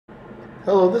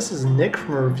Hello, this is Nick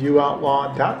from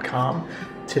ReviewOutlaw.com.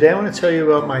 Today I want to tell you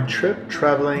about my trip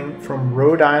traveling from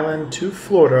Rhode Island to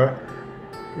Florida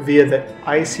via the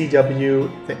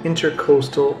ICW, the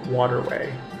Intercoastal Water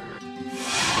Way.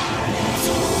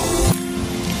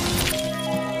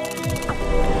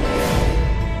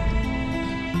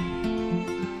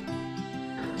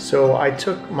 So I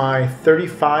took my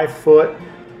 35-foot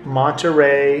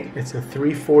Monterey, it's a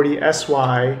 340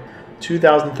 SY,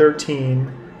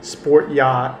 2013 Sport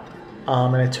Yacht,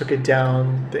 and I took it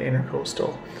down the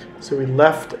Intercoastal. So we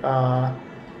left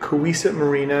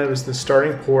Marina, it was the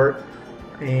starting port,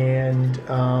 and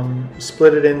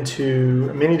split it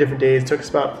into many different days. It took us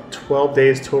about 12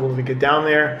 days total to get down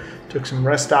there. Took some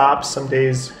rest stops. Some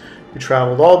days we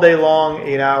traveled all day long,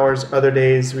 8 hours. Other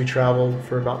days we traveled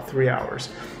for about 3 hours.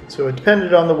 So it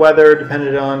depended on the weather,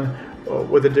 depended on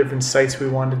what the different sites we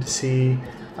wanted to see.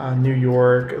 New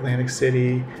York, Atlantic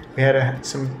City. We had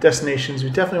some destinations we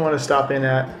definitely wanted to stop in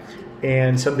at,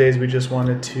 and some days we just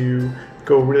wanted to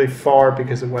go really far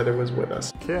because the weather was with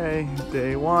us. Okay,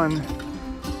 day one,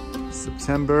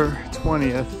 September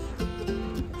 20th,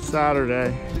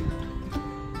 Saturday.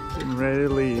 Getting ready to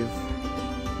leave.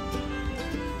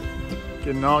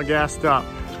 Getting all gassed up.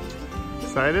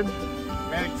 Excited?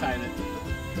 Very excited.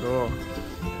 Cool.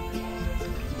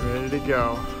 Ready to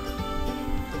go.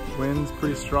 Wind's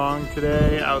pretty strong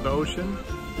today out of the ocean,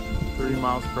 30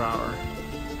 miles per hour.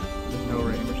 There's no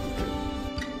rain, which is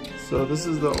good. So this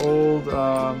is the old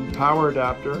power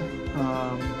adapter.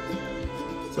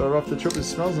 So off the trip, it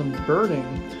smells like burning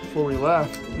before we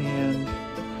left, and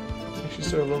actually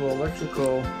started a little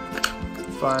electrical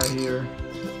fire here.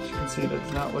 As you can see,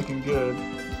 that's not looking good.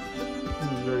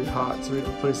 It was very hot, so we had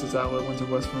to replace this outlet. Went to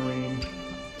West Marine,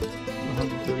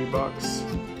 $130.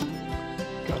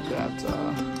 Got that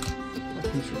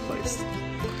piece replaced.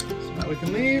 So now we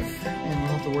can leave and we don't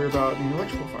have to worry about any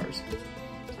electrical fires.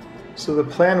 So the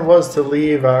plan was to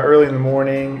leave early in the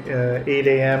morning, 8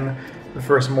 a.m. the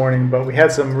first morning, but we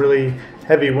had some really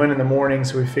heavy wind in the morning,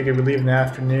 so we figured we'd leave in the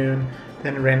afternoon.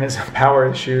 Then ran into some power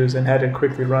issues and had to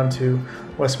quickly run to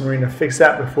West Marina to fix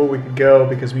that before we could go,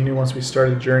 because we knew once we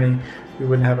started the journey we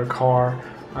wouldn't have a car.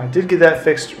 I did get that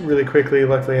fixed really quickly.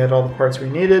 Luckily I had all the parts we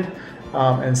needed.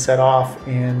 And set off,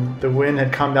 and the wind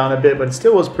had come down a bit, but it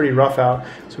still was pretty rough out,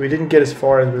 so we didn't get as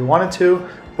far as we wanted to,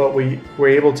 but we were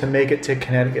able to make it to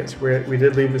Connecticut. So we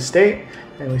did leave the state,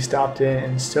 and we stopped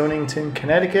in Stonington,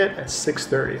 Connecticut at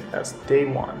 6:30. That's day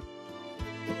one.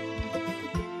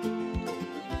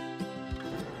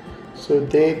 So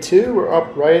day two, we're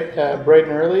up bright and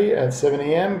early at 7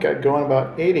 a.m. got going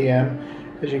about 8 a.m.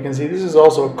 As you can see, this is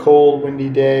also a cold, windy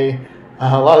day.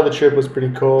 A lot of the trip was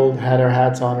pretty cold, had our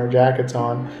hats on, our jackets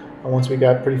on. Once we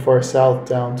got pretty far south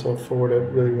down to Florida,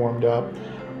 it really warmed up.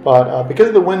 But because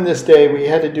of the wind this day, we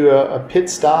had to do a pit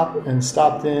stop and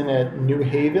stopped in at New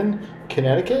Haven,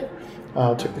 Connecticut.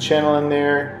 Took the channel in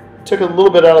there, took a little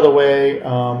bit out of the way,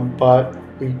 but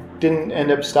we didn't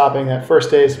end up stopping that first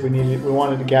day, so we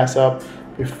wanted to gas up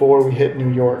before we hit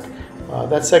New York.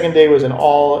 That second day was an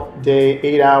all-day,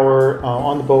 8-hour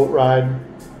on the boat ride.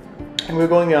 And we were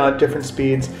going at different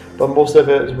speeds, but most of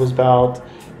it was about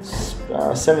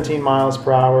 17 miles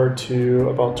per hour to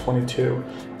about 22,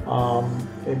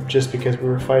 just because we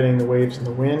were fighting the waves and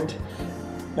the wind.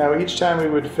 Now each time we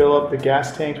would fill up the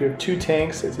gas tanks, we have two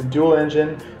tanks. It's a dual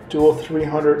engine, dual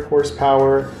 300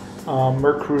 horsepower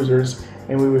Merc Cruisers,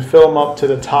 and we would fill them up to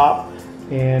the top,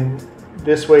 and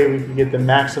this way we could get the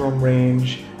maximum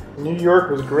range. New York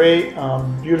was great,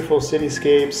 beautiful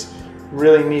cityscapes.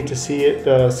 Really neat to see it,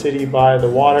 the city by the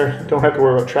water. Don't have to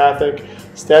worry about traffic.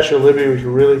 Statue of Liberty was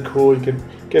really cool. You could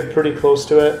get pretty close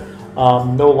to it.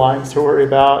 No lines to worry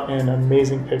about, and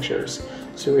amazing pictures.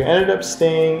 So we ended up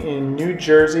staying in New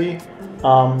Jersey,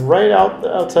 right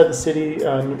outside the city,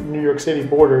 New York City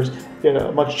borders. We had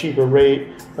a much cheaper rate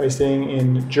by staying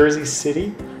in Jersey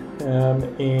City,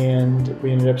 and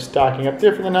we ended up stocking up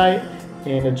there for the night.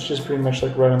 And it's just pretty much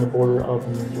like right on the border of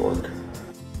New York.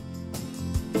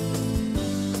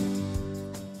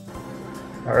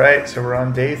 Alright, so we're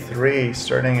on day 3,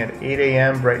 starting at 8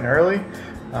 a.m. bright and early.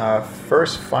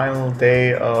 First final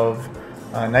day of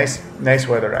nice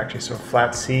weather actually. So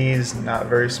flat seas, not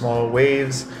very small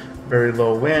waves, very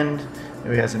low wind. And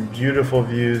we had some beautiful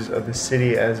views of the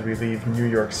city as we leave New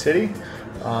York City.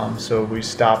 So we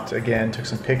stopped again, took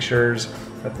some pictures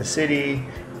of the city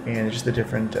and just the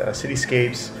different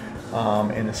cityscapes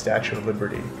and the Statue of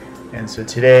Liberty. And so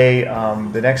today,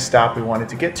 the next stop we wanted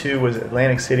to get to was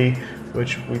Atlantic City,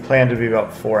 which we planned to be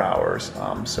about 4 hours.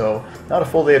 So not a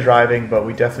full day of driving, but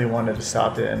we definitely wanted to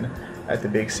stop in at the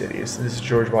big cities. This is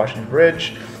George Washington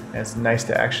Bridge. and it's nice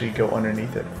to actually go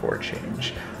underneath it for a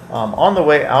change. On the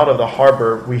way out of the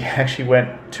harbor, we actually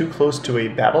went too close to a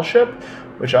battleship,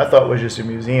 which I thought was just a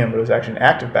museum, but it was actually an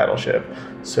active battleship.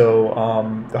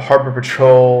 So the Harbor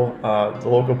Patrol, the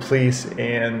local police,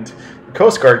 and the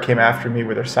Coast Guard came after me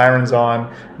with their sirens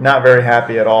on. Not very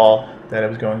happy at all that I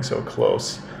was going so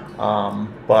close.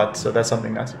 So that's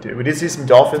something not to do. We did see some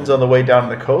dolphins on the way down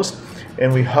the coast,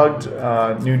 and we hugged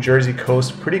New Jersey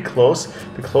coast pretty close.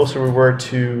 The closer we were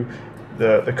to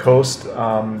the coast,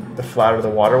 the flatter the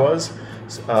water was.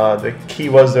 The key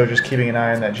was, though, just keeping an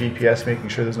eye on that GPS, making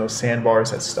sure there's no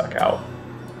sandbars that stuck out.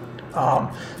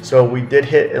 So we did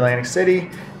hit Atlantic City,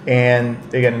 and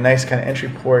they got a nice kind of entry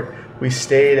port. We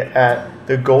stayed at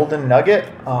the Golden Nugget.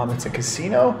 It's a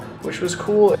casino, which was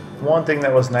cool. One thing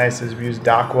that was nice is we used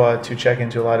Aqua to check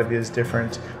into a lot of these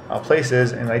different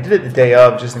places, and I did it the day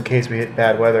of just in case we hit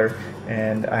bad weather,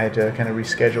 and I had to kind of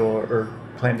reschedule or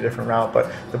plan a different route.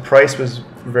 But the price was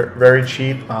very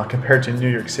cheap compared to New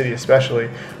York City, especially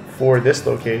for this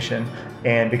location.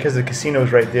 And because the casino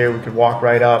was right there, we could walk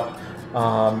right up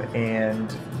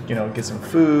and get some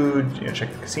food,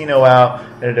 check the casino out.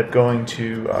 Ended up going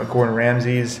to Gordon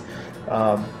Ramsay's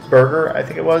burger, I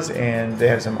think it was, and they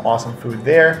have some awesome food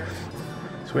there.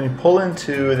 So when you pull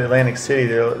into the Atlantic City,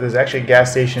 there's actually a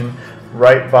gas station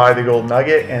right by the Golden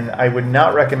Nugget, and I would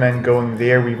not recommend going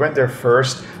there. We went there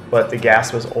first, but the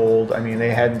gas was old. I mean,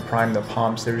 they hadn't primed the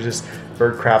pumps. There was just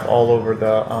bird crap all over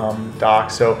the dock.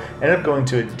 So I ended up going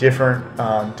to a different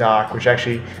dock, which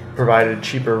actually provided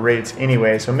cheaper rates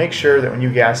anyway. So make sure that when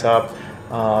you gas up,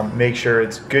 make sure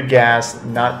it's good gas,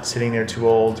 not sitting there too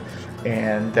old,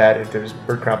 and that if there's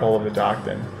bird crap all over the dock,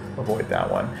 then avoid that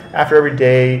one. After every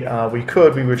day we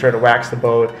would try to wax the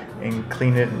boat and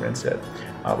clean it and rinse it.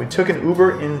 We took an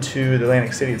Uber into the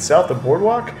Atlantic City itself, the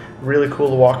boardwalk. Really cool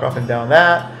to walk up and down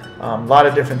that. A lot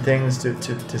of different things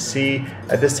to see.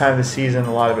 At this time of the season,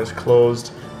 a lot of it's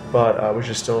closed, but it was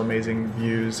just still amazing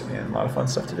views and a lot of fun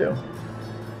stuff to do.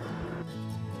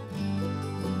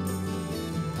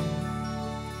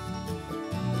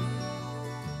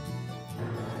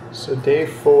 So day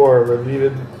 4, we're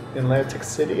leaving Atlantic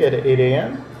City at 8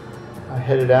 a.m. I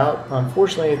headed out.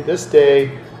 Unfortunately, this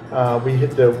day we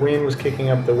hit the wind was kicking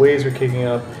up, the waves were kicking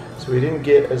up, so we didn't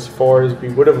get as far as we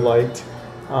would have liked.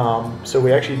 So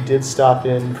we actually did stop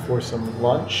in for some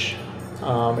lunch,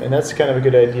 and that's kind of a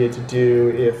good idea to do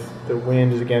if the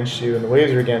wind is against you and the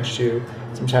waves are against you.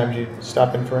 Sometimes you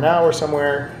stop in for an hour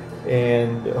somewhere,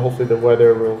 and hopefully the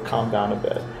weather will calm down a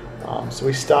bit. So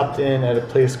we stopped in at a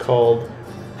place called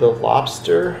the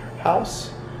Lobster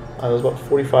House. It was about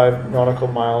 45 nautical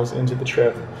miles into the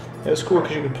trip. It was cool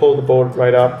because you could pull the boat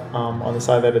right up on the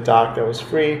side of the dock that was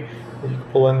free. You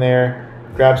could pull in there,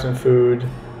 grab some food,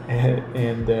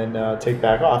 and then take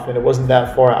back off. And it wasn't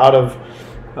that far out of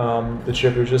the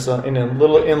trip. It was just in a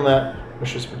little inlet,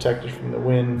 which was protected from the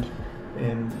wind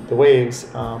and the waves,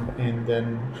 and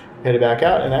then headed back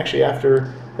out. And actually,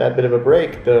 after that bit of a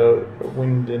break, the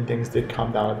wind and things did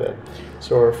calm down a bit.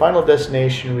 So our final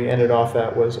destination we ended off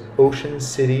at was Ocean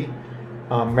City,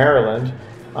 Maryland.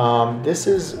 This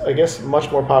is, I guess,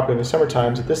 much more popular in the summer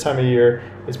times. At this time of year,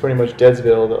 it's pretty much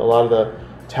Deadsville. A lot of the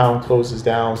town closes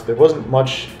down, so there wasn't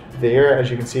much there. As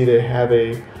you can see, they have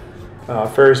a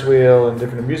Ferris wheel and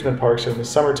different amusement parks. So in the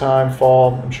summertime,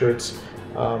 fall, I'm sure it's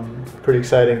pretty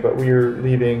exciting, but we were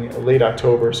leaving late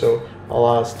October, so a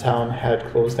lot of town had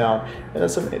closed down. And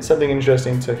that's something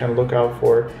interesting to kind of look out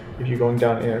for if you're going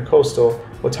down Intercoastal.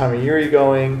 What time of year are you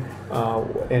going,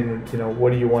 and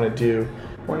what do you want to do?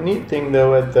 One neat thing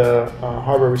though, at the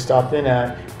harbor we stopped in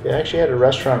at, they actually had a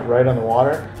restaurant right on the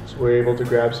water, so we were able to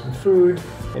grab some food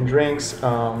and drinks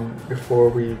before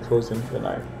we closed in for the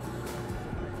night.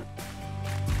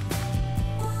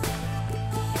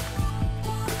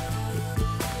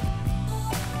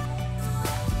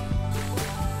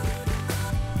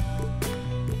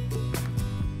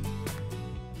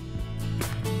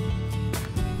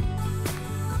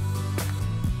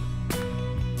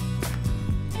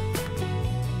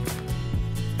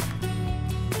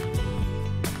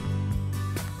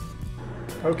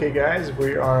 Okay guys,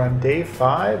 we are on day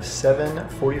 5,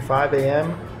 7:45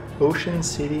 a.m., Ocean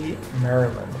City,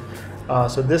 Maryland.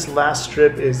 So this last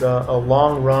strip is a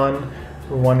long run.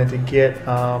 We wanted to get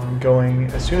going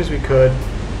as soon as we could.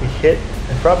 We hit,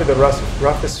 and probably the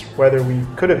roughest weather we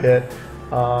could have hit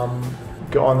on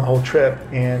the whole trip,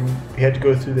 and we had to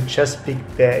go through the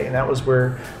Chesapeake Bay, and that was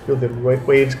where the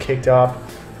waves kicked up.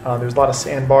 There was a lot of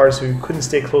sandbars, so we couldn't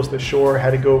stay close to the shore,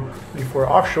 had to go before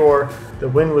offshore. The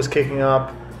wind was kicking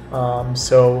up,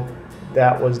 so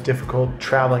that was a difficult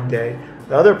traveling day.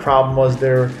 The other problem was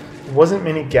there wasn't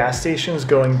many gas stations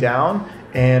going down,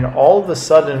 And all of a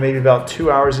sudden, maybe about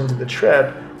 2 hours into the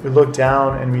trip, we looked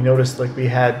down and we noticed like we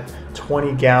had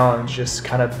 20 gallons just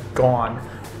kind of gone.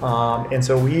 And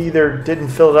so we either didn't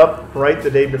fill it up right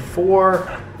the day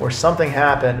before or something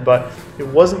happened, but it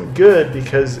wasn't good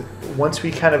because once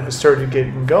we kind of started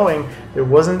getting going, there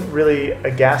wasn't really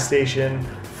a gas station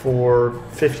for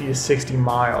 50 to 60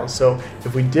 miles. So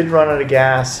if we did run out of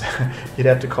gas, you'd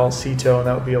have to call Sea-Tow, and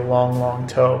that would be a long, long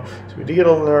tow. So we did get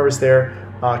a little nervous there,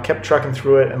 kept trucking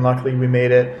through it, and luckily we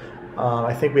made it.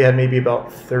 I think we had maybe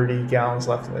about 30 gallons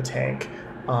left in the tank.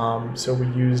 So we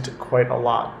used quite a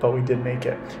lot, but we did make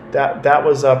it. That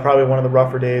was probably one of the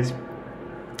rougher days.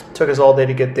 Took us all day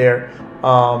to get there.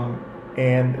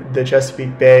 And the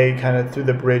Chesapeake Bay, kind of through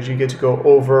the bridge, you get to go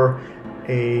over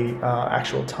a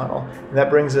actual tunnel. And that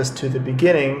brings us to the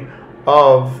beginning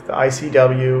of the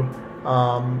ICW,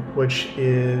 which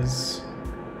is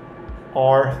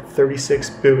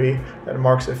R36 buoy that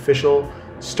marks the official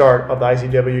start of the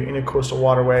ICW Intercoastal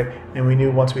Water Way, and we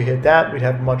knew once we hit that we'd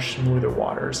have much smoother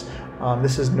waters.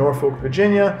 This is Norfolk,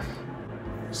 Virginia.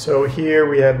 So here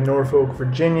we have Norfolk,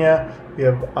 Virginia. We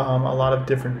have a lot of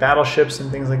different battleships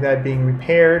and things like that being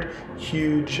repaired.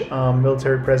 Huge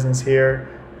military presence here,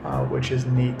 which is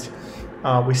neat.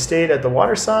 We stayed at the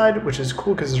waterside, which is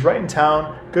cool because it's right in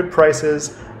town, good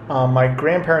prices. My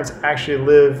grandparents actually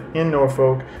live in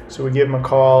Norfolk, so we gave them a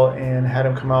call and had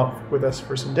them come out with us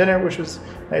for some dinner, which was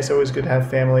nice. Always good to have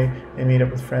family and meet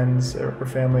up with friends or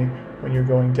family when you're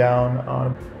going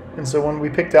down. And so when we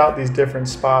picked out these different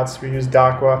spots, we used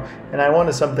Aqua, and I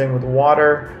wanted something with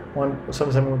water,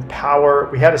 something with power.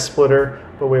 We had a splitter,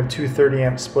 but we have two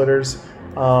 30-amp splitters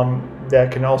that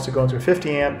can also go into a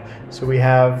 50-amp. So we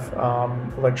have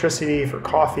electricity for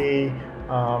coffee,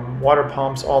 water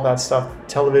pumps, all that stuff,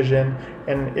 television,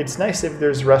 and it's nice if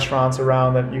there's restaurants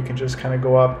around that you can just kind of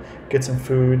go up, get some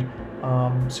food,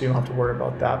 so you don't have to worry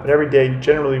about that. But every day,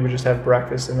 generally, we just have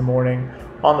breakfast in the morning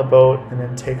on the boat and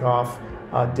then take off.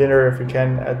 Dinner, if we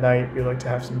can, at night, we like to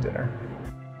have some dinner.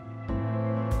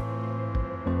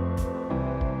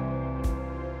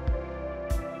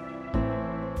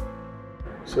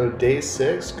 So day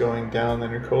 6, going down the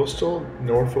Intercoastal,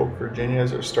 Norfolk, Virginia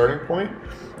is our starting point.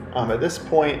 At this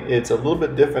point, it's a little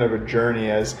bit different of a journey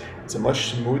as it's a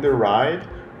much smoother ride,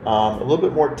 a little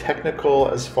bit more technical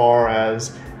as far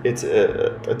as it's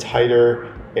a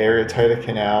tighter area, tighter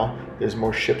canal. There's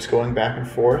more ships going back and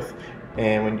forth,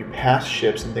 and when you pass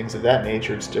ships and things of that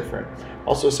nature, it's different.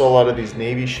 Also saw a lot of these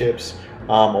Navy ships.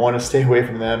 I want to stay away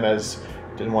from them as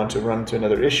I didn't want to run into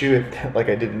another issue like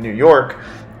I did in New York.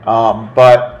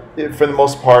 But for the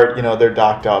most part, you know, they're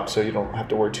docked up, so you don't have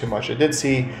to worry too much. I did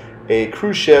see a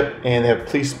cruise ship, and they have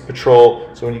police patrol,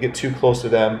 so when you get too close to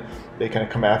them, they kind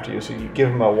of come after you. So you give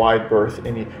them a wide berth,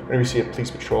 and whenever you see a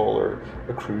police patrol or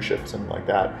a cruise ship, something like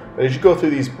that. But as you go through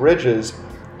these bridges,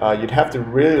 you'd have to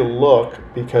really look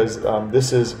because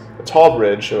this is a tall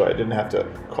bridge, so I didn't have to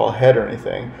call ahead or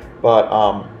anything.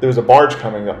 But there was a barge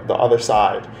coming up the other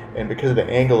side, and because of the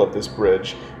angle of this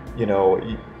bridge, you know,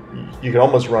 you can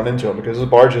almost run into them because the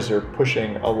barges are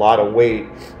pushing a lot of weight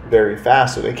very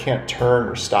fast, so they can't turn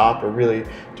or stop or really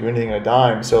do anything on a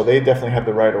dime. So they definitely have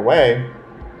the right of way.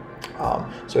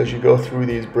 So as you go through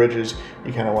these bridges,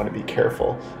 you kind of want to be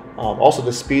careful. Also,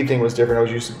 the speed thing was different. I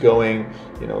was used to going,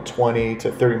 you know, 20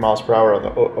 to 30 miles per hour on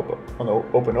the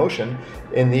open ocean.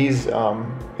 In these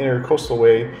Intercoastal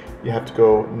Way, you have to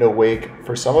go no wake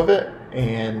for some of it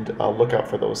and look out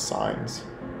for those signs.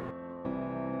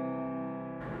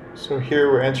 So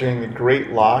here we're entering the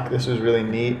Great Lock. This is really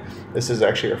neat. This is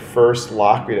actually our first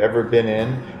lock we'd ever been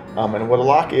in. And what a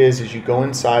lock is you go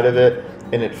inside of it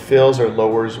and it fills or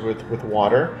lowers with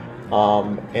water.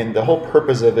 And the whole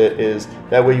purpose of it is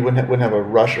that way you wouldn't have a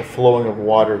rush or flowing of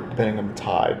water depending on the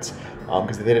tides.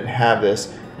 Because if they didn't have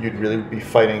this, you'd really be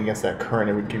fighting against that current.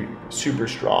 It would be super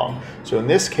strong. So in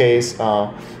this case,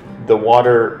 the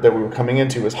water that we were coming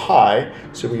into was high,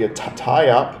 so we had to tie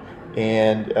up.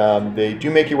 And they do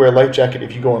make you wear a life jacket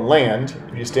if you go on land.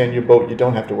 If you stay on your boat, you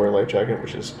don't have to wear a life jacket,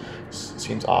 which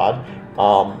seems odd.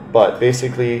 But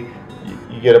basically,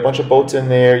 you get a bunch of boats in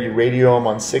there. You radio them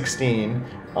on 16,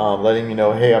 letting you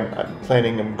know, hey, I'm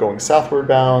planning on going southward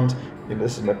bound. You know,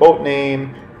 this is my boat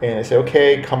name. And they say,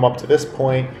 okay, come up to this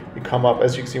point. You come up.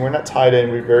 As you can see, we're not tied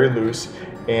in. We're very loose.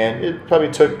 And it probably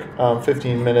took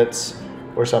 15 minutes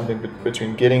or something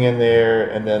between getting in there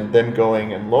and then them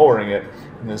going and lowering it.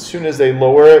 And as soon as they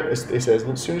lower it, they say,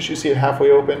 as soon as you see it halfway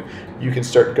open, you can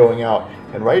start going out.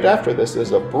 And right after this,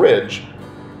 there's a bridge,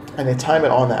 and they time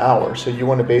it on the hour. So you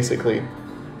want to basically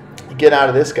get out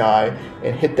of this guy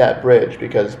and hit that bridge,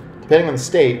 because depending on the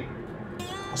state,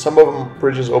 some of them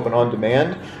bridges open on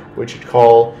demand, which you'd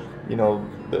call you know,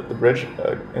 the bridge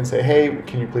and say, hey,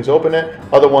 can you please open it?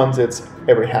 Other ones it's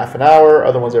every half an hour,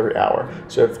 other ones every hour.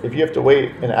 So if you have to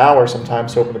wait an hour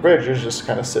sometimes to open the bridge, you're just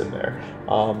kind of sitting there.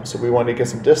 So we wanted to get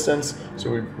some distance, so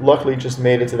we luckily just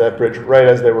made it to that bridge right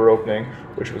as they were opening,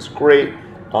 which was great.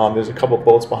 There's a couple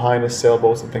boats behind us,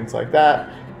 sailboats and things like that,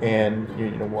 and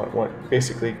you know what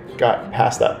basically got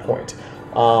past that point.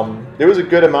 There was a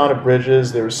good amount of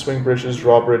bridges. There was swing bridges,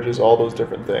 drawbridges, all those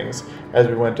different things as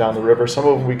we went down the river. Some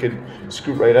of them we could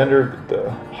scoot right under.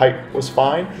 The height was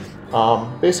fine.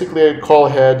 Basically, I'd call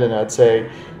ahead and I'd say,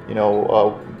 you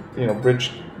know,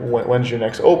 bridge, when's your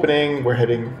next opening? We're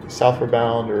heading southward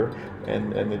bound,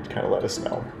 and they'd kind of let us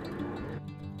know.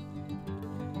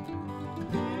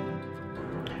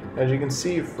 As you can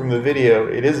see from the video,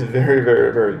 it is very,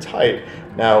 very, very tight.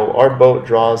 Now, our boat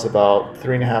draws about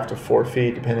 3.5 to 4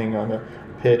 feet, depending on the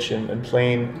pitch and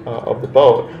plane of the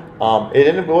boat.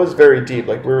 It was very deep.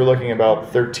 Like, we were looking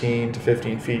about 13 to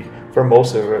 15 feet for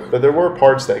most of it, but there were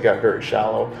parts that got very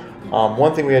shallow.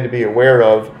 One thing we had to be aware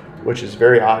of, which is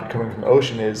very odd coming from the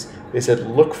ocean, is they said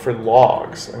look for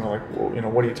logs. And we're like, well, you know,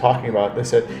 what are you talking about? They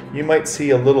said you might see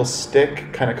a little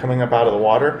stick kind of coming up out of the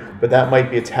water, but that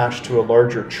might be attached to a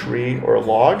larger tree or a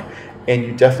log, and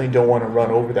you definitely don't want to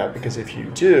run over that, because if you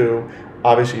do,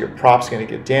 obviously your prop's going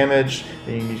to get damaged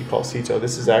and you need to call sea tow.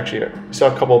 This is actually, we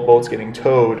saw a couple of boats getting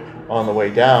towed on the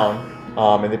way down,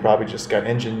 and they probably just got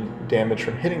engine damage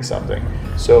from hitting something.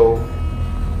 So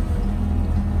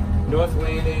North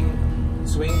Landing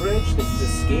swing bridge, this is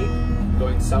Escape,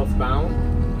 going southbound.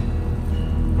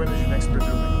 when is your next bridge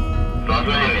opening? North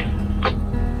Landing.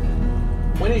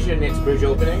 When is your next bridge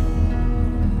opening?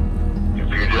 If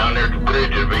you're down there at the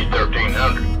bridge, it'll be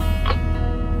 1300.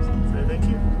 Say thank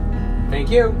you. Thank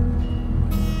you.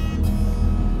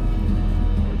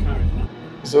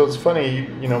 So it's funny,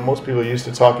 you know, most people are used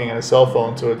to talking on a cell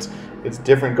phone, so it's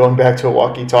different going back to a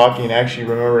walkie-talkie and actually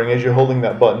remembering as you're holding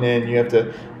that button in, you have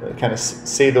to kind of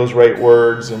say those right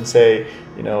words and say,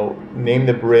 you know, name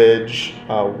the bridge,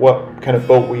 what kind of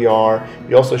boat we are.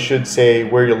 You also should say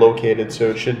where you're located, so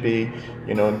it should be,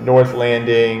 you know, North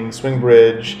Landing, Swing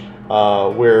Bridge,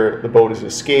 where the boat is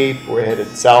Escape, we're headed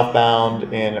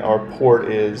southbound, and our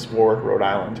port is Warwick, Rhode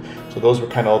Island. So those were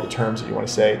kind of all the terms that you want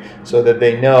to say, so that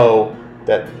they know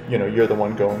that, you know, you're the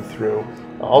one going through.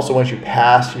 Also, once you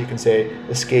pass, you can say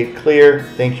Escape clear,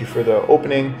 thank you for the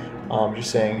opening,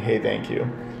 just saying, hey, thank you.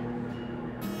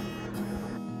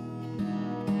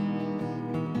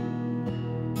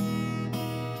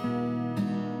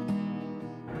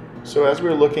 So as we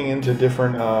were looking into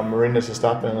different marinas to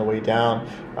stop on the way down,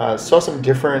 saw some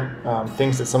different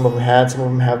things that some of them had. Some of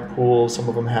them have pools, some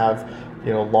of them have,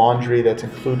 you know, laundry that's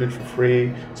included for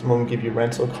free. Some of them give you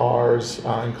rental cars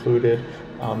included.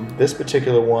 This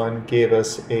particular one gave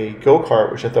us a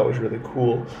go-kart, which I thought was really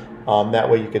cool. That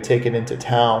way you could take it into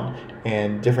town,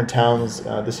 and different towns,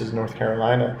 this is North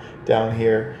Carolina down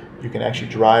here, you can actually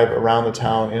drive around the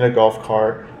town in a golf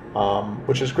cart,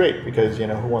 which is great because, you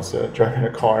know, who wants to drive in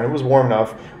a car? And it was warm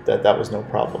enough that that was no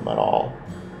problem at all.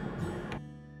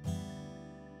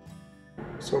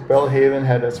 So Belhaven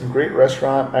had some great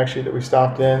restaurant actually that we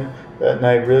stopped in that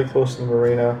night, really close to the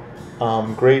marina.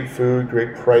 Great food,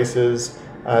 great prices.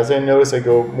 As I notice I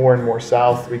go more and more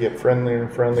south, we get friendlier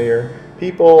and friendlier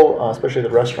people, especially the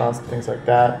restaurants and things like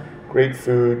that. Great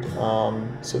food.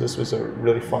 So this was a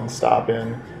really fun stop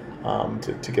in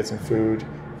to get some food,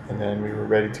 and then we were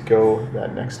ready to go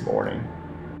that next morning.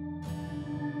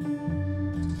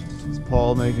 It's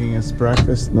Paul making us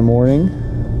breakfast in the morning.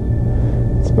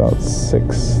 It's about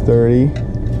 6:30.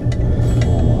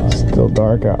 Still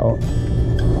dark out.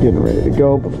 Getting ready to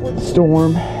go before the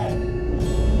storm.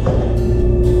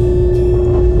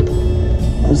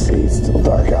 Let's see, it's still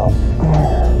dark out.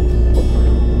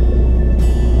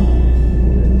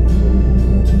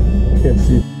 Can't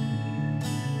see.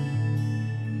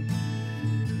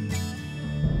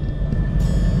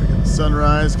 Look at the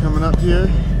sunrise coming up here.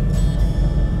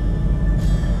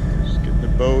 Just getting the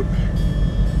boat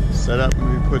set up, and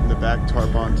we'll be putting the back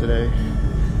tarp on today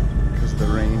because of the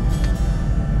rain.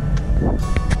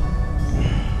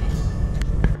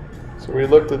 So we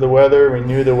looked at the weather, we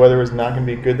knew the weather was not going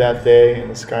to be good that day, and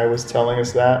the sky was telling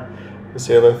us that. The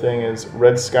sailor thing is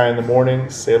red sky in the morning,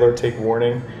 sailor take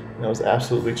warning, and that was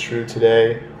absolutely true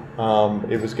today.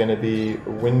 It was going to be a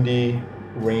windy,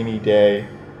 rainy day,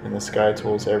 and the sky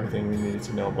told us everything we needed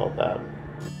to know about that.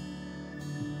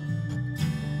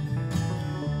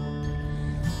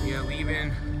 We are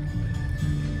leaving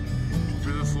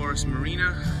River Forest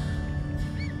Marina.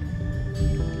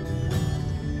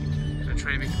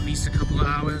 Try to make at least a couple of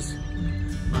hours,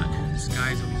 but the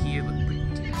skies over here look pretty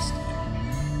nasty.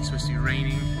 It's supposed to be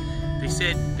raining They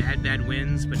said bad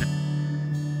winds, but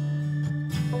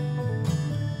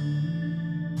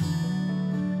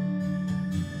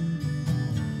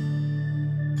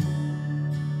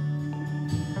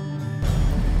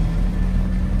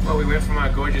well, we went from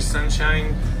a gorgeous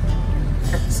sunshine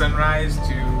sunrise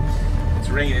to it's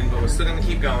raining, but we're still gonna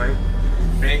keep going.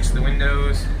 Thanks to the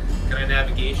windows, got our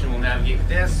navigation, we'll navigate with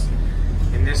this.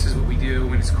 And this is what we do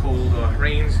when it's cold or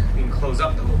rains. We can close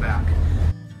up the whole back.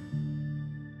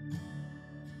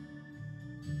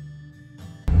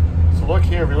 So look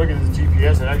here, if you look at this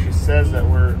GPS, it actually says that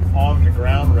we're on the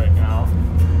ground right now.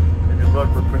 If you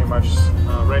look, we're pretty much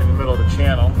right in the middle of the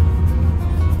channel.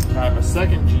 I have a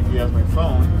second GPS, my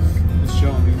phone, is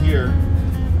showing me here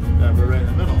that we're right in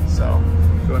the middle. So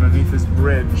go underneath this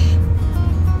bridge.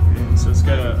 And so it's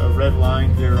got a red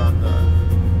line here on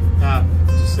the app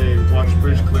to say watch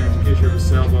bridge clearance in case you have a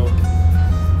sailboat.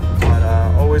 But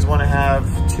always want to have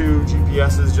 2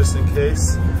 GPSs just in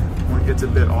case one gets a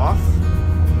bit off.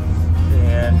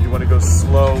 And you want to go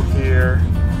slow here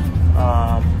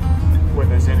when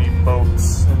there's any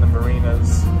boats in the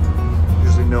marinas.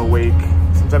 Usually no wake.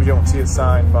 Sometimes you won't see a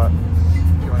sign, but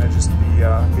you want to just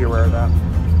be aware of that.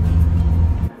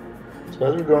 So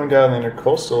as we're going down the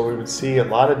Intercoastal, we would see a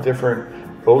lot of different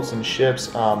boats and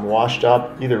ships washed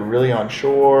up, either really on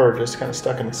shore or just kind of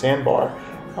stuck in the sandbar,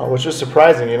 which is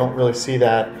surprising. You don't really see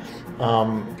that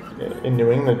in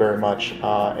New England very much.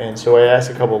 And so I asked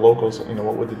a couple of locals,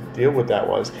 what would the deal with that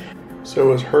was. So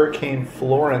it was Hurricane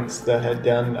Florence that had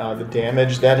done the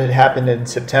damage. That had happened in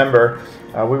September.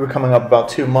 We were coming up about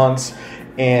 2 months,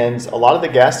 and a lot of the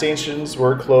gas stations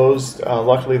were closed.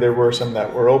 Luckily, there were some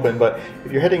that were open, but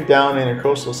if you're heading down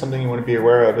Intercoastal, something you want to be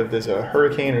aware of, if there's a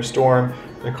hurricane or storm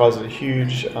that causes a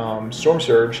huge storm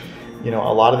surge, a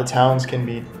lot of the towns can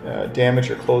be damaged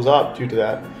or close up due to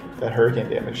that hurricane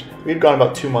damage. We'd gone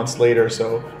about 2 months later,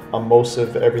 so most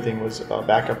of everything was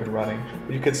back up and running,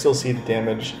 but you could still see the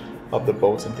damage of the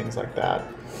boats and things like that.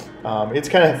 It's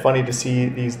kind of funny to see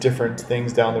these different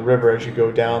things down the river as you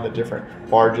go down, the different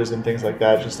barges and things like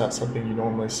that. It's just not something you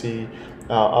normally see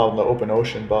out in the open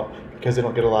ocean, but because they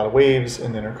don't get a lot of waves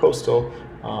in the Intercoastal,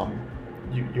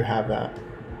 you have that.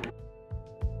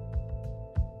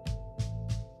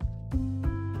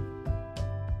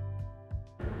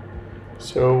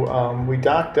 So we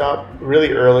docked up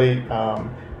really early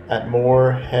at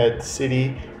Moorhead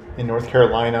City in North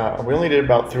Carolina. We only did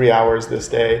about 3 hours this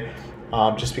day,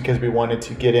 just because we wanted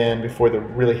to get in before the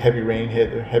really heavy rain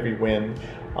hit, the heavy wind.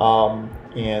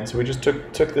 And so we just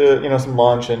took the some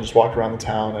lunch and just walked around the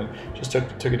town and just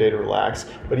took a day to relax.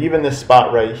 But even this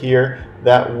spot right here,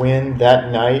 that wind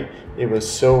that night, it was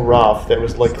so rough that it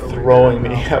was like throwing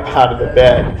me up out of the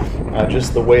bed,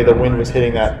 just the way the wind was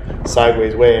hitting that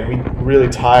sideways way. And we really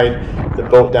tied the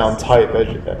boat down tight.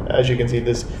 As you can see,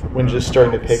 this wind just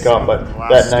starting to pick up, but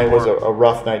that night was a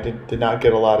rough night. Did not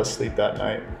get a lot of sleep that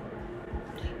night.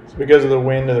 So because of the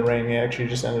wind and the rain, we actually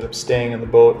just ended up staying in the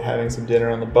boat, having some dinner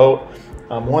on the boat.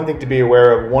 One thing to be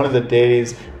aware of, one of the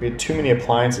days we had too many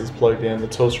appliances plugged in, the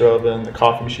toaster oven, the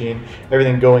coffee machine,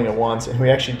 everything going at once, and we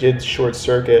actually did short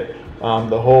circuit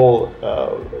the whole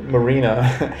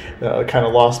marina, kind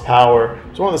of lost power.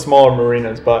 It's one of the smaller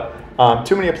marinas, but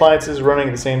too many appliances running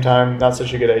at the same time, not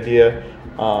such a good idea.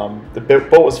 The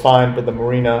boat was fine, but the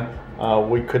marina,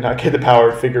 we could not get the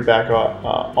power figured back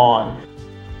on.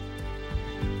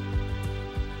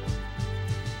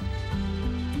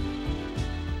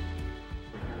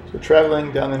 So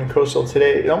traveling down the Intercoastal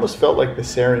today, it almost felt like the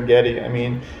Serengeti. I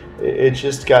mean, it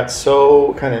just got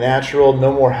so kind of natural,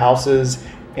 no more houses,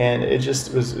 and it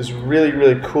just was really,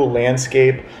 really cool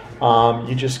landscape.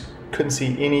 You just couldn't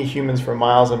see any humans for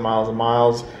miles and miles and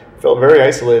miles. It felt very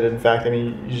isolated. In fact, I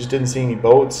mean, you just didn't see any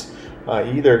boats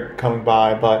either coming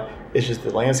by, but it's just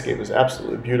the landscape was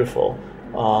absolutely beautiful.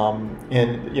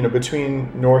 And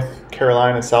between North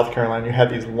Carolina and South Carolina, you had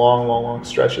these long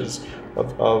stretches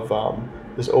of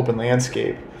this open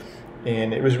landscape,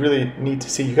 and it was really neat to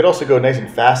see. You could also go nice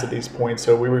and fast at these points,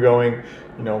 so we were going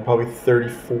probably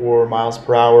 34 miles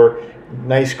per hour,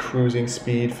 nice cruising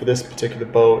speed for this particular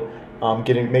boat,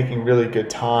 making really good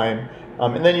time.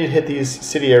 And then you'd hit these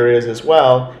city areas as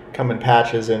well, come in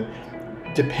patches, and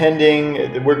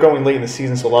depending, we're going late in the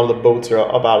season, so a lot of the boats are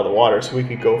up out of the water, so we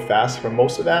could go fast for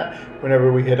most of that.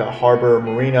 Whenever we hit a harbor or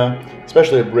marina,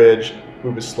 especially a bridge, we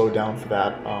would slow down for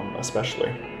that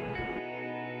especially.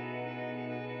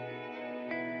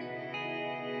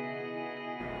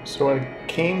 So when it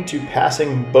came to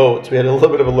passing boats, we had a little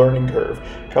bit of a learning curve.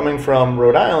 Coming from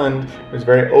Rhode Island, it was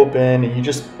very open, and you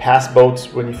just pass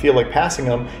boats when you feel like passing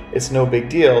them. It's no big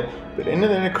deal. But But in the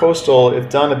Intercoastal,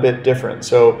 it's done a bit different.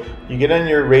 So you get on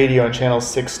your radio on channel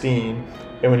 16,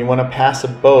 and when you want to pass a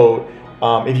boat,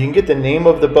 if you can get the name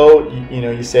of the boat,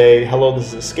 you say, hello, this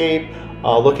is Escape,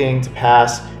 looking to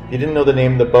pass. If you didn't know the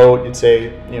name of the boat, you'd say,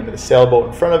 the sailboat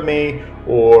in front of me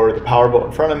or the powerboat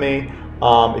in front of me.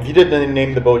 If you didn't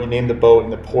name the boat, you name the boat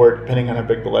and the port, depending on how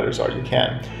big the letters are, you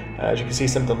can. As you can see,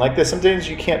 something like this. Sometimes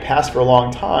you can't pass for a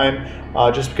long time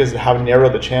just because of how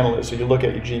narrow the channel is. So you look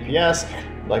at your GPS,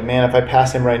 like, man, if I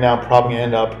pass him right now, I'm probably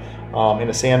going to end up in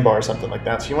a sandbar or something like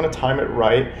that. So you want to time it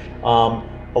right.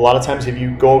 A lot of times if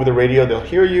you go over the radio, they'll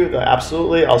hear you. They'll,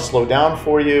 absolutely, I'll slow down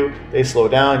for you. They slow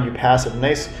down. You pass at a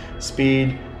nice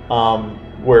speed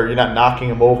where you're not knocking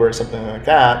them over or something like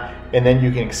that. And then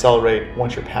you can accelerate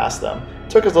once you're past them. It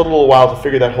took us a little while to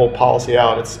figure that whole policy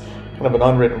out. It's kind of an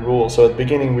unwritten rule. So at the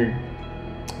beginning, we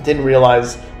didn't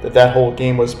realize that whole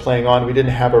game was playing on. We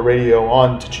didn't have a radio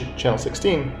on to channel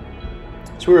 16.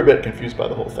 So we were a bit confused by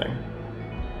the whole thing.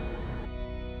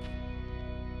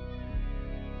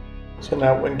 So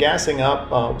now when gassing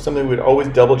up, something we would always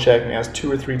double check and ask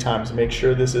 2 or 3 times to make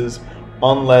sure this is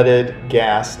unleaded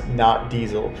gas, not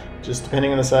diesel. Just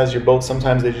depending on the size of your boat,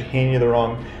 sometimes they just hand you the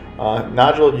wrong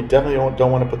nodule. You definitely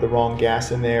don't want to put the wrong gas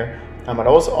in there. I'd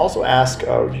also ask,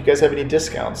 do you guys have any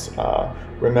discounts?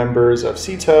 We're members of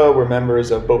CTO, we're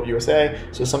members of Boat USA,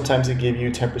 so sometimes they give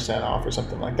you 10% off or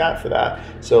something like that for that.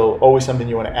 So always something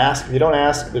you want to ask. If you don't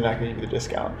ask, they're not going to give you the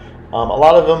discount. A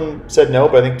lot of them said no,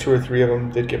 but I think 2 or 3 of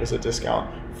them did give us a discount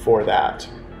for that.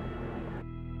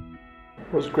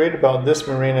 What was great about this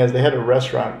marina is they had a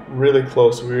restaurant really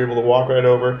close, so we were able to walk right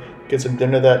over, get some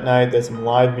dinner that night, they had some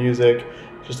live music.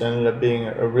 Just ended up being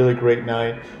a really great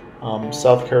night.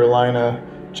 South Carolina,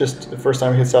 just the first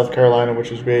time we hit South Carolina,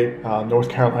 which was great. North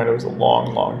Carolina was a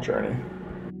long, long journey.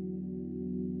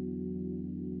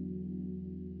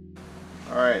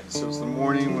 Alright, so it's the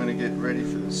morning. We're going to get ready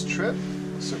for this trip.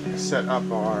 So we set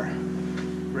up our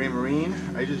Marine.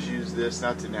 I just use this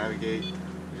not to navigate,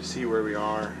 to see where we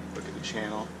are, look at the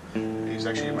channel. I use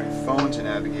actually my phone to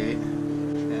navigate,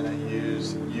 and I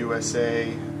use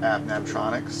USA app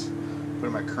Navtronics, put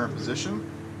in my current position.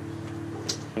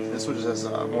 This one just has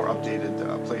more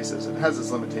updated places. It has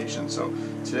its limitations. So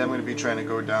today I'm going to be trying to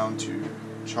go down to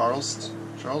Charlestown,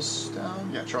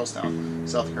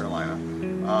 South Carolina.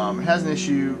 It has an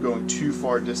issue going too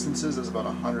far distances. It's about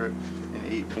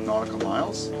 108 nautical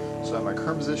miles. So I'm at my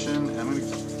current position, and I'm going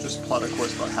to just plot a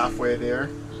course about halfway there.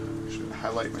 Should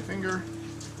highlight my finger,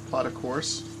 plot a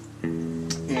course,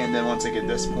 and then once I get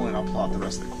this point, I'll plot the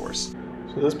rest of the course.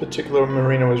 So this particular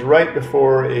marina was right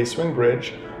before a swing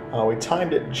bridge. We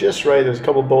timed it just right. There's a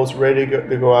couple boats ready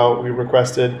to go out. We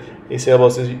requested a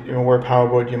sailboat, says, we're a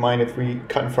powerboat, do you mind if we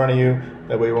cut in front of you?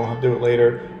 That way we won't have to do it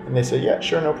later. And they said, yeah,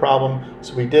 sure, no problem.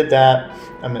 So we did that.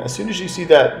 As soon as you see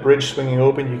that bridge swinging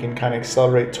open, you can kind of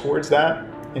accelerate towards that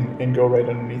and go right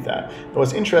underneath that. But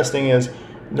what's interesting is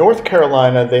North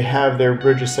Carolina, they have their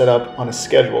bridges set up on a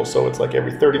schedule. So it's like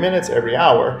every 30 minutes, every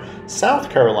hour. South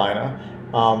Carolina,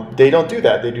 they don't do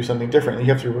that. They do something different. You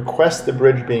have to request the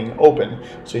bridge being open.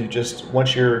 So you just,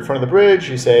 once you're in front of the bridge,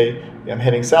 you say, I'm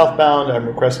heading southbound, I'm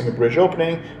requesting a bridge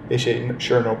opening. They say,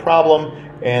 sure, no problem,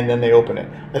 and then they open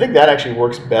it. I think that actually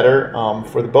works better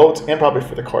for the boats and probably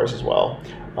for the cars as well.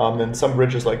 Than some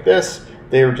bridges like this,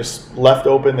 they were just left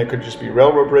open. They could just be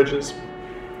railroad bridges.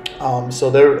 So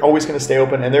they're always going to stay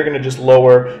open, and they're going to just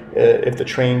lower if the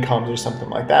train comes or something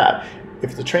like that.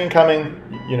 If the train coming,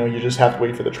 you just have to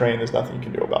wait for the train. There's nothing you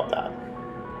can do about that.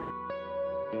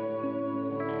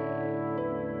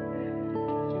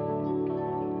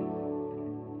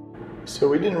 So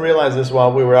we didn't realize this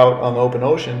while we were out on the open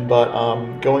ocean, but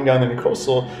going down the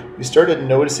Intercoastal, we started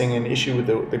noticing an issue with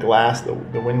the glass, the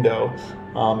window.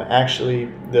 Actually,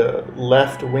 the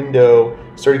left window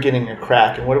started getting a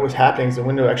crack, and what was happening is the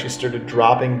window actually started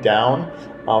dropping down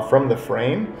from the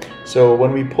frame. So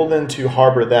when we pulled into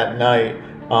harbor that night,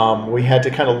 we had to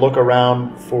kind of look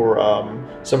around for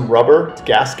some rubber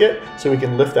gasket so we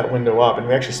can lift that window up. And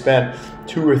we actually spent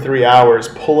 2 or 3 hours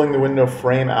pulling the window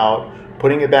frame out,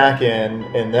 putting it back in,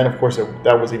 and then of course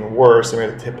that was even worse. And we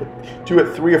had to do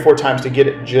it 3 or 4 times to get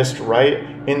it just right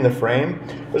in the frame.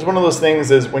 It was one of those things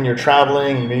is when you're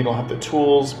traveling, you don't have the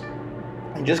tools,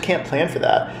 you just can't plan for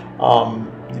that.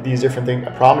 These different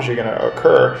problems are going to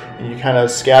occur, and you kind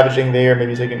of scavenging there,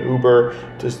 maybe take an Uber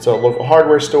to a local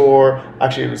hardware store.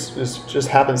 Actually, it was just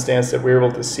happenstance that we were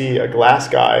able to see a glass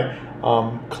guy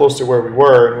close to where we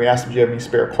were, and we asked him, do you have any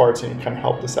spare parts, and he kind of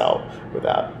helped us out with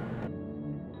that.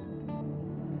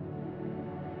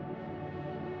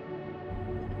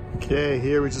 Okay,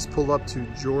 here we just pulled up to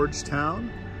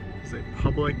Georgetown. It's a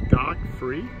public dock,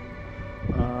 free.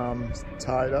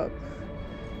 tied up,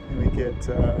 and we get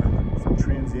some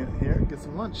transient here, get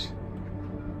some lunch.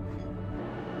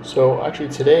 So actually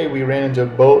today we ran into a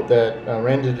boat that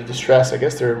ran into distress. I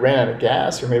guess they ran out of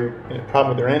gas or maybe a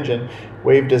problem with their engine.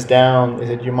 Waved us down. They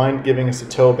said, "Do you mind giving us a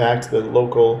tow back to the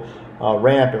local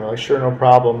ramp?" And we're like, "Sure, no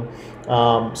problem."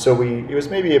 So it was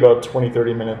maybe about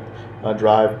 20-30 minute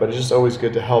drive, but it's just always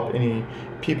good to help any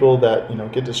people that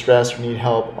get distressed or need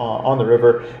help on the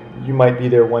river. You might be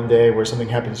there one day where something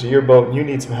happens to your boat and you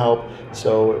need some help.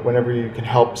 So whenever you can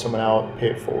help someone out,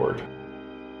 pay it forward.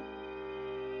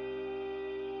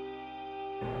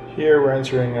 Here we're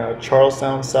entering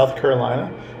Charlestown, South Carolina.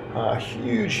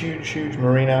 Huge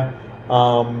marina.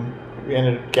 We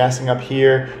ended up gassing up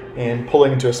here and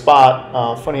pulling into a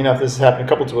spot. Funny enough, this has happened a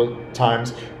couple of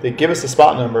times. They give us the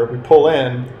spot number, we pull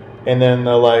in, and then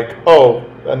they're like, "Oh,"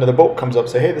 another boat comes up,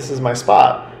 say, "Hey, this is my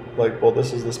spot." Like, well,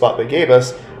 this is the spot they gave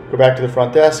us. Go back to the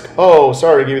front desk. "Oh,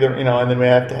 sorry, give you the," and then we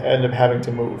have to end up having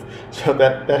to move. So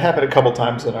that happened a couple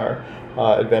times in our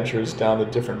adventures down the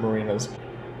different marinas.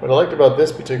 What I liked about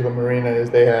this particular marina is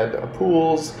they had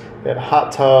pools, they had a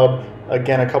hot tub,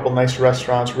 again a couple nice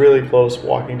restaurants, really close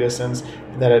walking distance,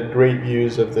 that had great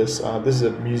views of this. This is a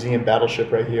museum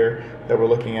battleship right here that we're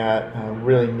looking at.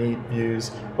 Really neat views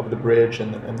of the bridge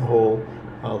and the whole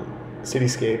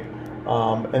cityscape.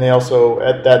 And they also,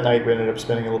 at that night, we ended up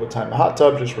spending a little bit of time in the hot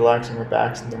tub, just relaxing our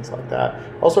backs and things like that.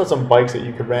 Also had some bikes that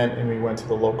you could rent, and we went to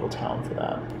the local town for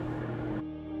that.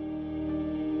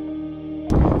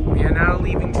 We are now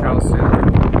leaving Charleston. A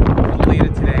little later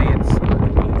today, it's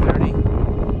 8:30.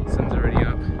 Sun's already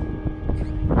up.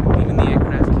 Leaving the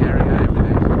aircraft carrier,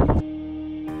 everything.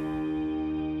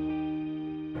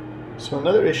 So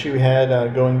another issue we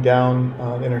had going down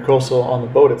the Intercoastal on the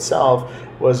boat itself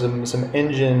was some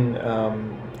engine,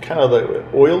 kind of the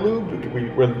oil lube. We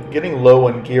were getting low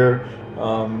on gear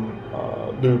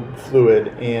lube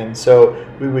fluid, and so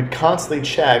we would constantly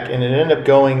check, and it ended up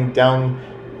going down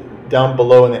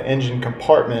below in the engine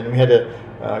compartment. We had to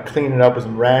clean it up with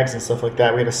some rags and stuff like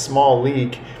that. We had a small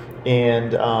leak,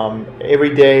 and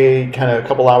every day, kind of a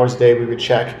couple hours a day, we would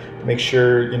check to make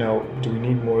sure, do we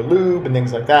need more lube and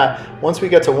things like that. Once we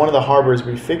got to one of the harbors,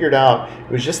 we figured out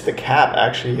it was just the cap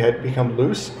actually had become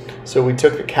loose. So we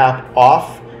took the cap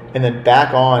off and then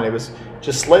back on. It was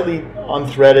just slightly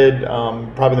unthreaded,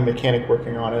 probably the mechanic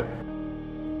working on it.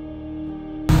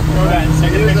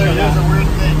 Here's a weird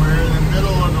thing. We're in the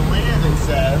middle of the land, it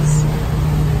says.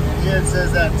 Yeah, it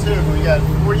says that too. But we got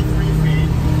 43 feet,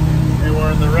 and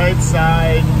we're on the right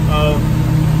side of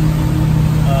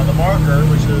the marker,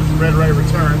 which is red right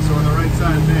return. So on the right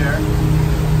side there,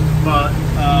 but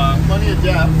plenty of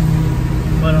depth.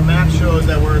 But our map shows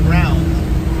that we're aground.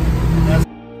 That's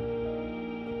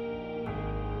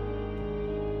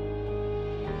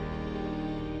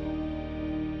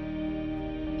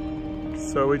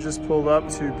So we just pulled up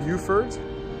to Beaufort,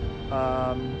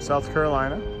 South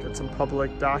Carolina. Got some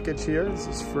public dockage here. This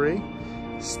is free.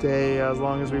 Stay as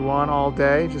long as we want all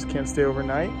day, just can't stay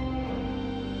overnight.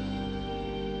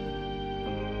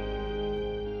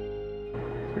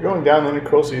 So going down the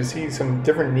Intercoastal, you see some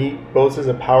different neat boats. There's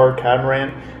a powered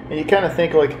catamaran, and you kind of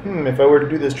think like, if I were to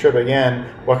do this trip again,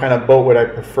 what kind of boat would I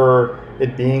prefer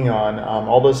it being on?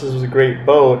 Although this was a great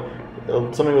boat,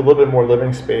 something with a little bit more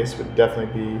living space would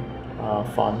definitely be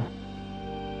fun.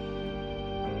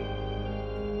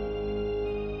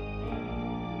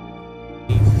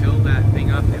 They fill that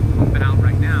thing up, they pump it out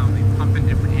right now. They pump in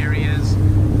different areas,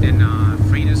 then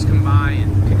freighters come by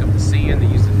and pick up the sand. They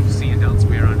use the sand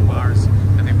elsewhere on bars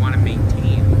that they want to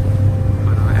maintain.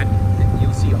 But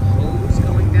you'll see a hose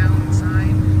going down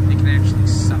inside. They can actually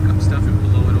suck up stuff and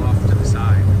blow it off to the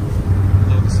side,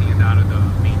 blow the sand out of the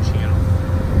main channel.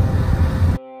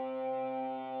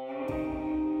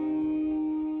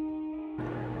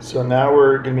 So now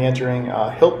we're going to be entering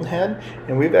Hilton Head,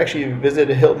 and we've actually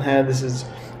visited Hilton Head. This is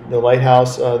the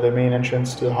lighthouse, the main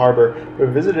entrance to the harbor. We've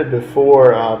visited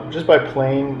before just by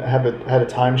plane. I had a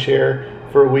timeshare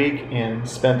for a week and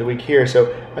spent the week here.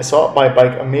 So I saw it by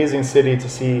bike. Amazing city to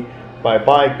see by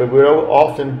bike, but we're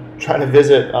often trying to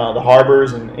visit the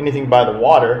harbors and anything by the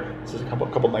water. This is a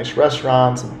couple nice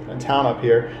restaurants and town up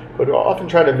here, but we often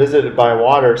try to visit it by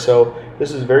water. So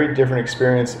this is a very different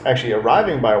experience actually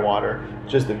arriving by water.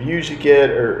 Just the views you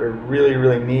get are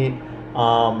really neat,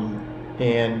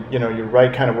 and you're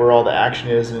right kind of where all the action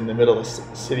is in the middle of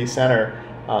the city center.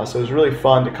 So it was really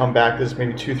fun to come back. This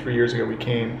maybe 2-3 years ago we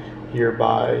came here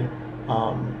by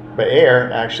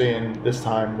air actually, and this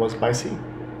time was by sea.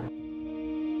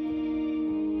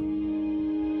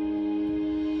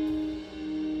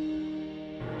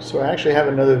 So I actually have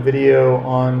another video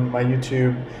on my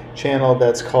YouTube channel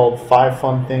that's called 5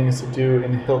 Fun Things to Do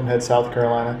in Hilton Head, South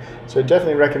Carolina. So I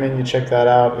definitely recommend you check that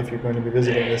out if you're going to be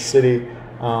visiting this city.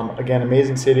 Again,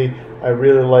 amazing city. I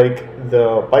really like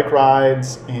the bike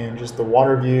rides and just the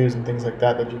water views and things like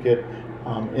that that you get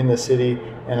in the city.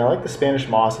 And I like the Spanish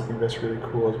moss. I think that's really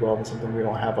cool as well. That's something we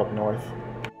don't have up north.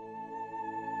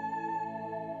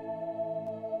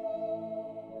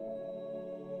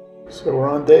 So we're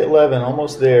on day 11,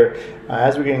 almost there.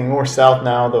 As we're getting more south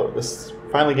now, though, it's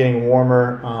finally getting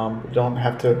warmer. We don't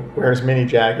have to wear as many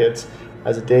jackets.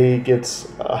 As the day gets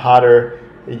hotter,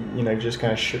 you just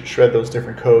kind of shred those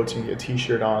different coats. You get a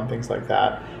t-shirt on, things like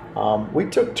that. We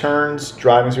took turns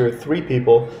driving, so we were 3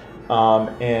 people.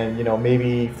 And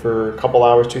maybe for a couple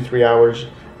hours, 2-3 hours,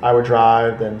 I would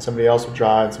drive, then somebody else would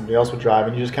drive, somebody else would drive,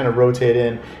 and you just kind of rotate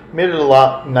in. It made it a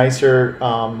lot nicer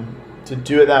to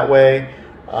do it that way.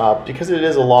 Because it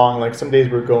is a long, like some days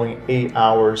we're going 8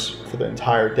 hours for the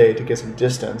entire day to get some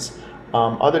distance.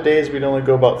 Other days we'd only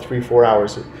go about 3-4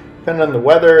 hours, depending on the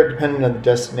weather, depending on the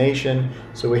destination.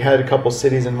 So we had a couple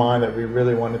cities in mind that we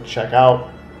really wanted to check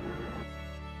out.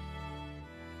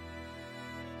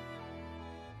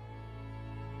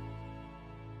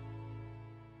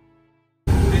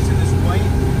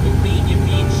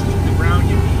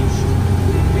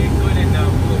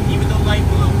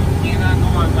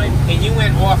 And you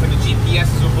went off and the GPS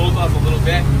will hold up a little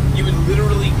bit, you would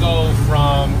literally go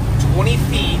from 20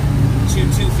 feet to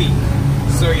 2 feet.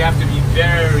 So you have to be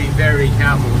very, very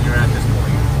careful when you're at this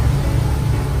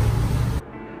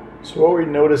point. So what we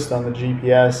noticed on the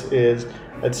GPS is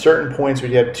at certain points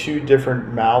where you have 2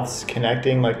 different mouths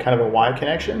connecting, like kind of a Y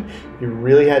connection, you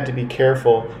really had to be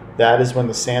careful. That is when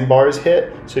the sandbars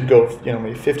hit. So it'd go,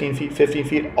 maybe 15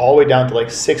 feet, all the way down to like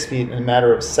 6 feet in a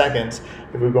matter of seconds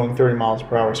if we were going 30 miles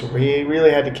per hour. So we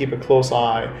really had to keep a close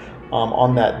eye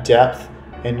on that depth.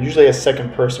 And usually a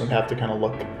second person would have to kind of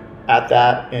look at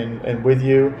that and with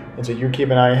you. And so you keep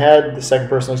an eye ahead. The second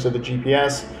person looks at the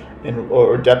GPS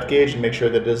or depth gauge and make sure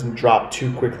that it doesn't drop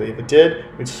too quickly. If it did,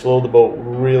 we'd slow the boat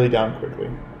really down quickly.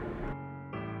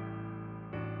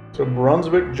 So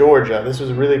Brunswick, Georgia. This was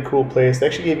a really cool place. They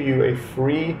actually gave you a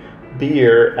free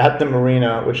beer at the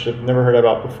Marina, which I've never heard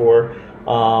about before.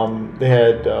 They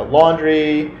had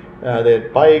laundry, they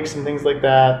had bikes and things like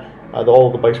that. All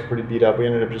of the bikes were pretty beat up. We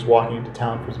ended up just walking into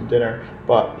town for some dinner.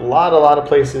 But a lot of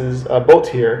places, boats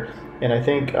here. And I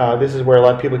think this is where a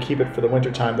lot of people keep it for the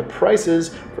winter time. The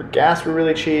prices for gas were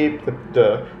really cheap.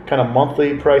 The kind of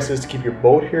monthly prices to keep your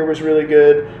boat here was really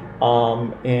good.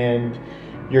 And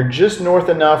you're just north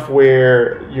enough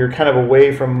where you're kind of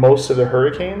away from most of the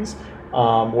hurricanes,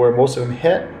 where most of them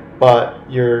hit, but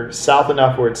you're south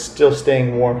enough where it's still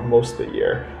staying warm for most of the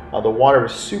year. The water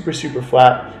was super, super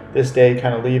flat this day,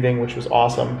 kind of leaving, which was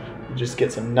awesome. You just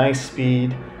get some nice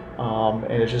speed,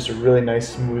 and it's just a really nice,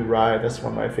 smooth ride. That's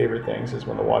one of my favorite things, is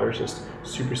when the water is just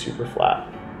super, super flat.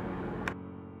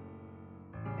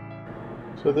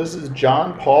 So this is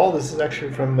John Paul. This is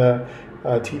actually from the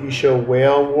TV show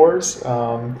Whale Wars.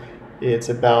 It's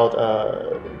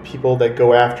about people that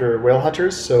go after whale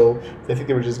hunters. So I think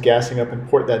they were just gassing up in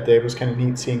port that day. It was kind of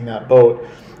neat seeing that boat.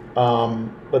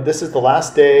 But this is the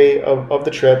last day of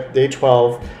the trip, day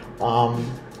 12.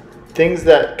 Things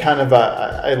that kind of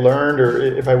I learned, or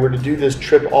if I were to do this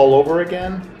trip all over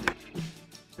again,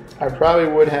 I probably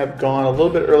would have gone a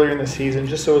little bit earlier in the season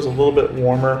just so it was a little bit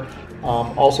warmer.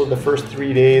 Also, the first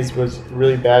 3 days was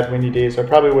really bad windy days, so I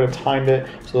probably would have timed it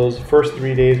so those first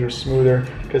 3 days were smoother,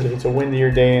 because if it's a windier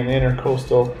day in the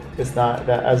Intercoastal, it's not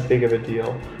that as big of a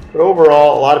deal. But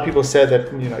overall, a lot of people said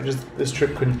that just this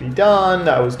trip couldn't be done.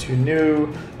 I was too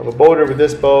new of a boater with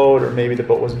this boat, or maybe the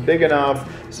boat wasn't big enough.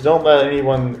 So don't let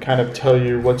anyone kind of tell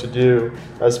you what to do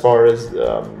as far as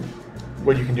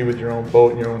what you can do with your own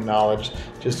boat and your own knowledge.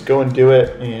 Just go and do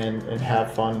it and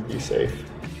have fun and be safe.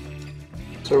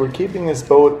 So we're keeping this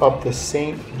boat up the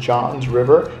St. Johns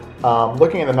River.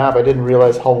 Looking at the map, I didn't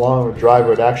realize how long of a drive it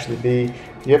would actually be.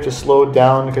 You have to slow it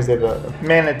down because they have a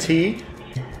manatee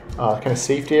kind of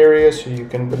safety area, so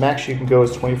the max you can go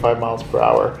is 25 miles per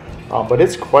hour. But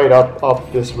it's quite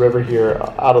up this river here,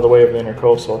 out of the way of the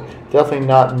Intercoastal. Definitely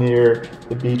not near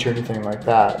the beach or anything like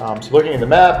that. So looking at the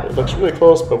map, it looks really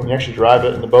close, but when you actually drive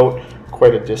it in the boat,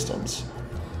 quite a distance.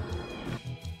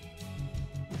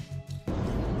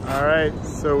 All right,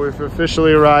 so we've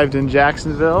officially arrived in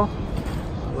Jacksonville.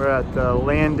 We're at the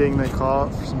landing, they call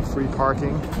it, for some free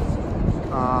parking.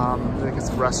 I think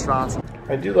it's restaurants.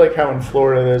 I do like how in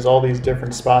Florida there's all these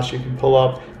different spots you can pull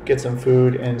up, get some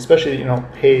food, and especially you don't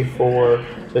pay for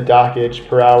the dockage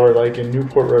per hour. Like in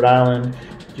Newport, Rhode Island,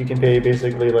 you can pay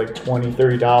basically like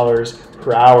 $20–30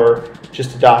 per hour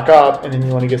just to dock up, and then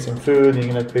you want to get some food, and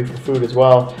you're going to have to pay for food as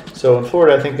well. So in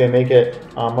Florida, I think they make it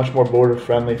much more border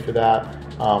friendly for that.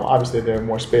 Obviously, there's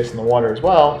more space in the water as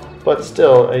well, but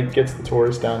still, it gets the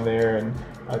tourists down there, and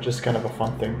just kind of a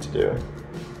fun thing to do.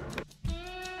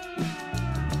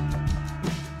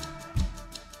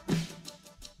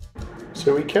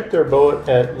 So we kept our boat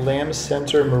at Lamb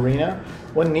Center Marina.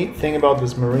 One neat thing about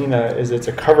this marina is it's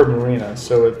a covered marina,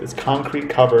 so it's concrete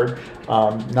covered.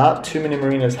 Not too many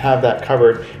marinas have that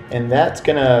covered, and that's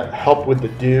gonna help with the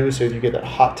dew. So if you get that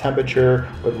hot temperature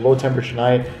or the low temperature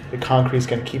night, the concrete's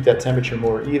gonna keep that temperature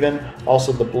more even.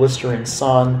 Also the blistering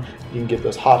sun, you can get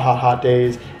those hot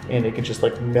days, and it can just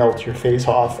like melt your face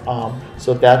off.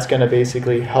 So that's gonna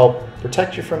basically help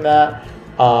protect you from that.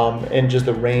 And just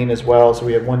the rain as well. So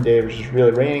we had one day it was just really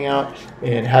raining out,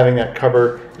 and having that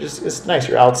cover, it's nice.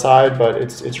 You're outside, but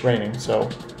it's raining. So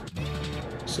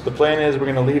the plan is we're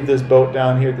going to leave this boat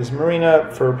down here at this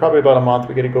marina for probably about a month.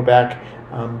 We got to go back,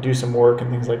 do some work and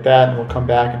things like that, and we'll come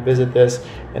back and visit this.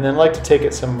 And then I'd like to take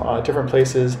it some different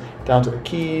places, down to the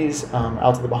Keys,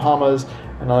 out to the Bahamas,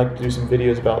 and I like to do some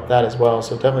videos about that as well.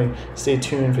 So definitely stay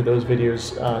tuned for those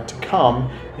videos to come,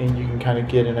 and you can kind of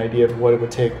get an idea of what it would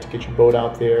take to get your boat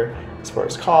out there as far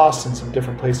as costs and some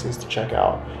different places to check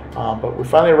out. But we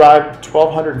finally arrived,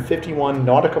 1,251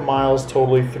 nautical miles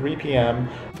totally, 3 p.m.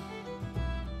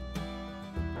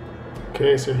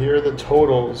 Okay, so here are the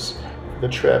totals for the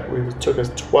trip. It took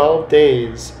us 12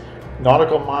 days.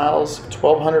 Nautical miles,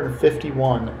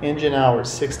 1,251. Engine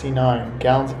hours, 69.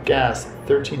 Gallons of gas,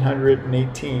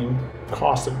 1,318.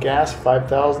 Cost of gas,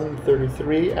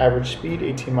 $5,033. Average speed,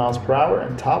 18 miles per hour.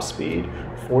 And top speed,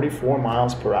 44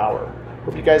 miles per hour.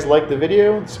 Hope you guys liked the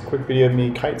video. It's a quick video of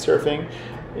me kite surfing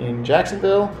in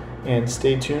Jacksonville. And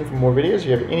stay tuned for more videos. If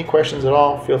you have any questions at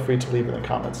all, feel free to leave in the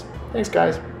comments. Thanks,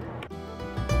 guys.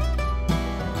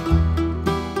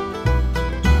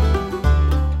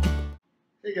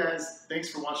 Hey guys, thanks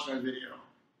for watching my video.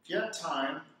 If you have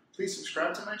time, please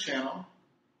subscribe to my channel,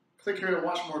 click here to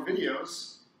watch more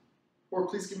videos, or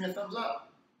please give me a thumbs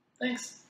up. Thanks.